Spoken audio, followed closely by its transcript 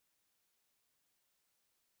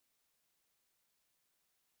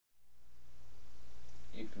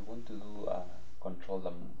want to do a control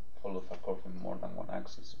that follows a curve in more than one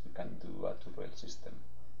axis, we can do a two-rail system.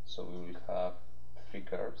 So we will have three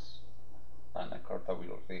curves and a curve that we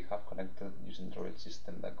already have connected using the rail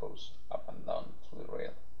system that goes up and down through the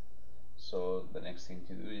rail. So the next thing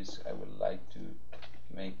to do is I would like to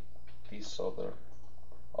make these other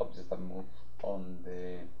objects that move on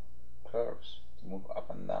the curves to move up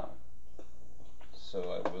and down.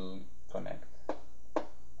 So I will connect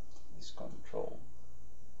this control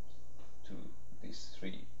to these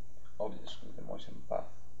three objects with the motion path.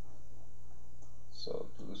 So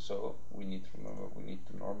to do so, we need to remember we need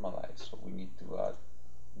to normalize, so we need to add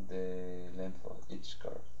the length of each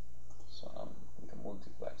curve. So with a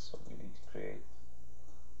multiply, so we need to create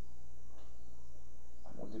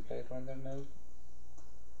a multiply render node.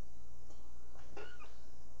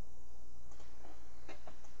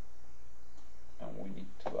 And we need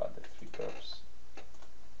to add the three curves.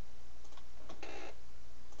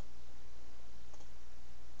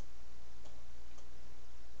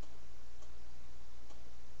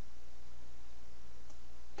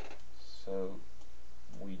 So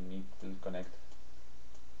we need to connect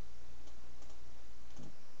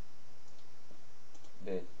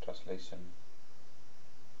the translation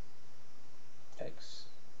x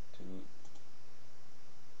to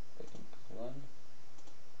the input 1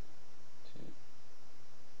 to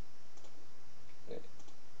the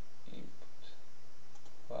input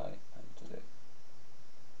y and to the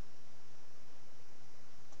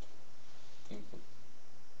input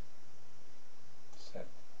z.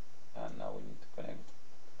 And now we need to connect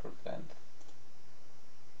the curve length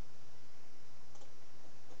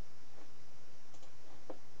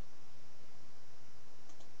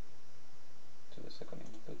to the second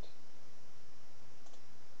input.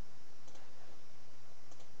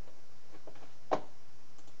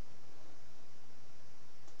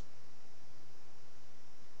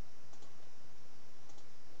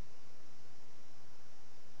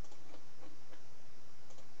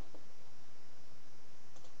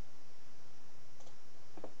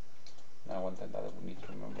 Now one thing that we need to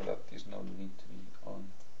remember that this node need to be on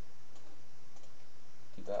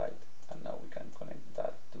divide, and now we can connect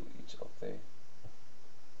that to each of the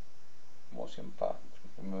motion path.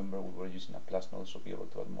 Remember we were using a plus node to be able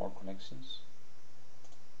to add more connections.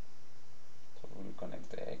 So we will connect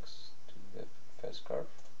the x to the first curve,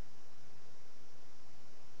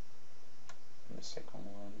 and the second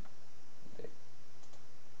one the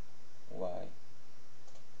y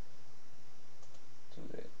to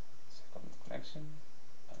the second connection,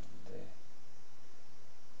 and the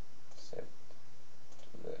z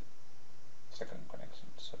to the second connection.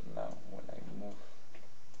 So now when I move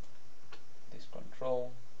this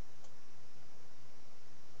control,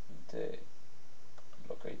 the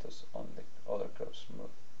locators on the other curves move.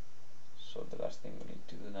 So the last thing we need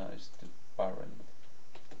to do now is to parent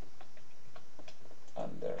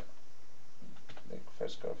under the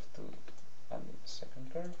first curve to under the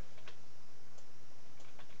second curve.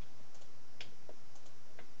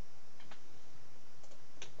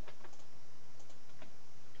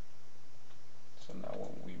 So now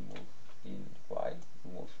when we move in y,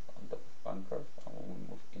 we move on top of one curve, and when we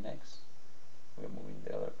move in x, we are moving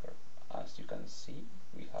the other curve. As you can see,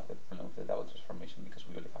 we have the problem of the double transformation because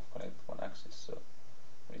we only have connected one axis, so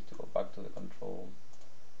we need to go back to the control,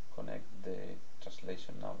 connect the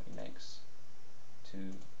translation now in x to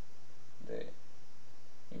the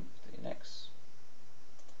input in x.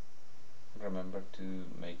 Remember to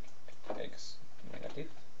make x negative.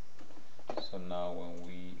 So now when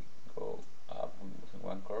we go up, we move in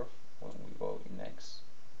one curve. When we go in x,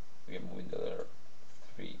 we are moving the other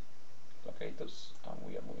three locators, and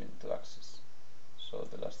we are moving two axes. So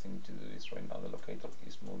the last thing to do is right now the locator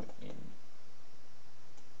is moving in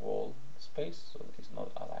wall space, so it's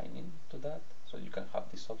not aligning to that. So you can have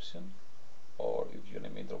this option, or if your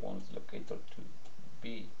animator wants the locator to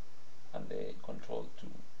be and the control to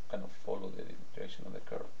kind of follow the direction of the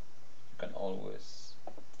curve, you can always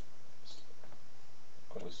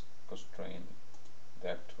constrain the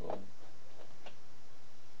actual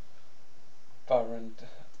parent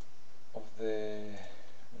of the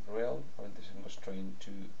rail orientation constraint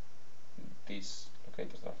to these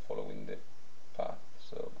locators that are following the path.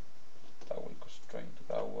 So that will constrain to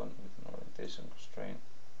that one with an orientation constraint.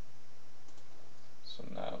 So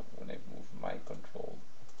now when I move my control,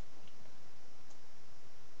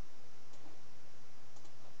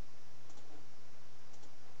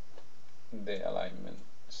 the alignment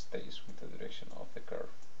stays with the direction of the curve.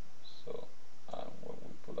 So when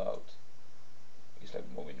we pull out, it's like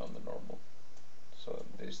moving on the normal. So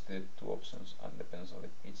there's the two options, and depends on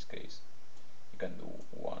each case, you can do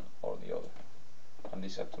one or the other. And this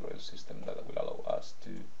is a two-rail system that will allow us to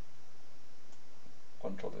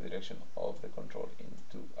control the direction of the control in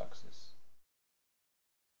two axes.